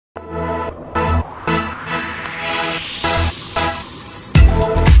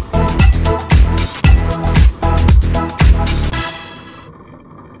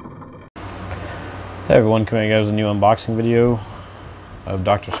Hey everyone, coming at you guys with a new unboxing video of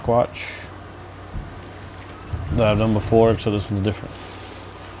Dr. Squatch that I've done before, so this one's different.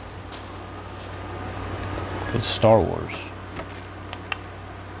 It's Star Wars.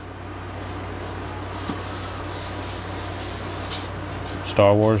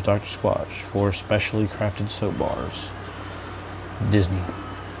 Star Wars Dr. Squatch, 4 specially crafted soap bars. Disney.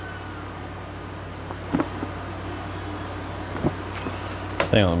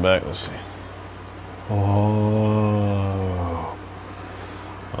 Thing on the back, let's see. Oh,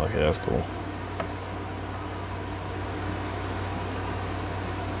 okay, that's cool.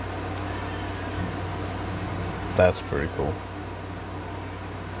 That's pretty cool.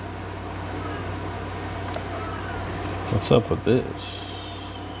 What's up with this?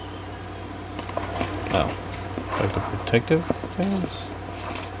 Oh, like the protective things?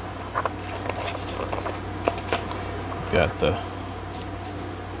 Got the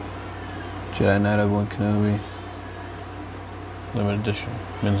Jedi Knight Obi-Wan Kenobi limited edition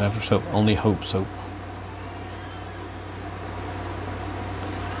men's after soap, only hope soap.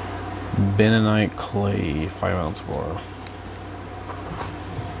 Bentonite clay 5-ounce bar.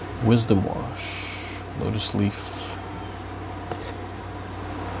 Wisdom wash, lotus leaf,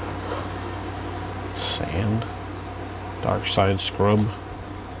 sand, dark side scrub,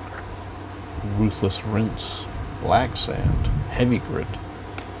 ruthless rinse, black sand, heavy grit.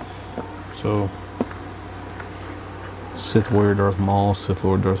 So, Sith Warrior Darth Maul, Sith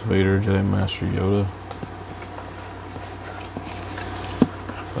Lord Darth Vader, Jedi Master Yoda.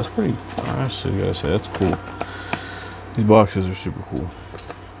 That's pretty, I still gotta say, that's cool. These boxes are super cool.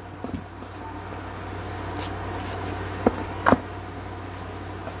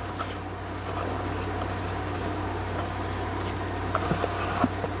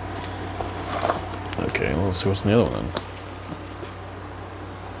 Okay, well, let's see what's in the other one.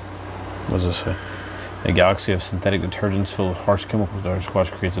 What does this say? A galaxy of synthetic detergents filled with harsh chemicals. Dr.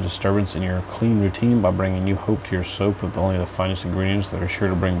 Squatch creates a disturbance in your clean routine by bringing new hope to your soap with only the finest ingredients that are sure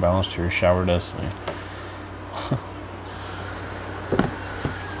to bring balance to your shower destiny.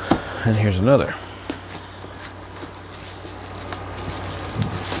 And here's another.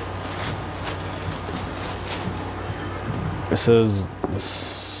 It says the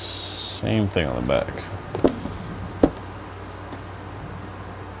same thing on the back.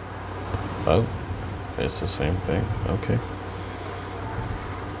 Oh, it's the same thing. Okay.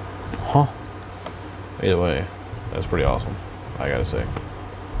 Huh. Either way, that's pretty awesome, I gotta say.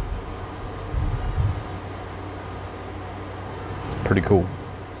 It's pretty cool.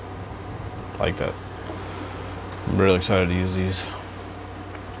 I like that. I'm really excited to use these.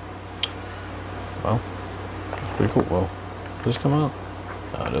 Well, it's pretty cool. Well, does this come out?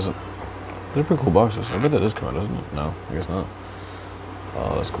 No, it doesn't. They're pretty cool boxes. I bet that does come out, doesn't it? No, I guess not.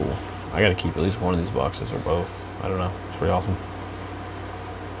 Oh, that's cool. I gotta keep at least one of these boxes, or both. I don't know. It's pretty awesome.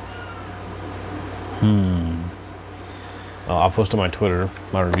 I'll post on my Twitter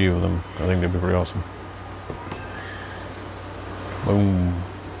my review of them. I think they'd be pretty awesome. Boom.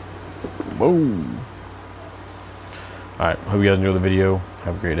 Boom. Alright, hope you guys enjoyed the video.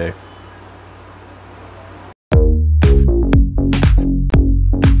 Have a great day.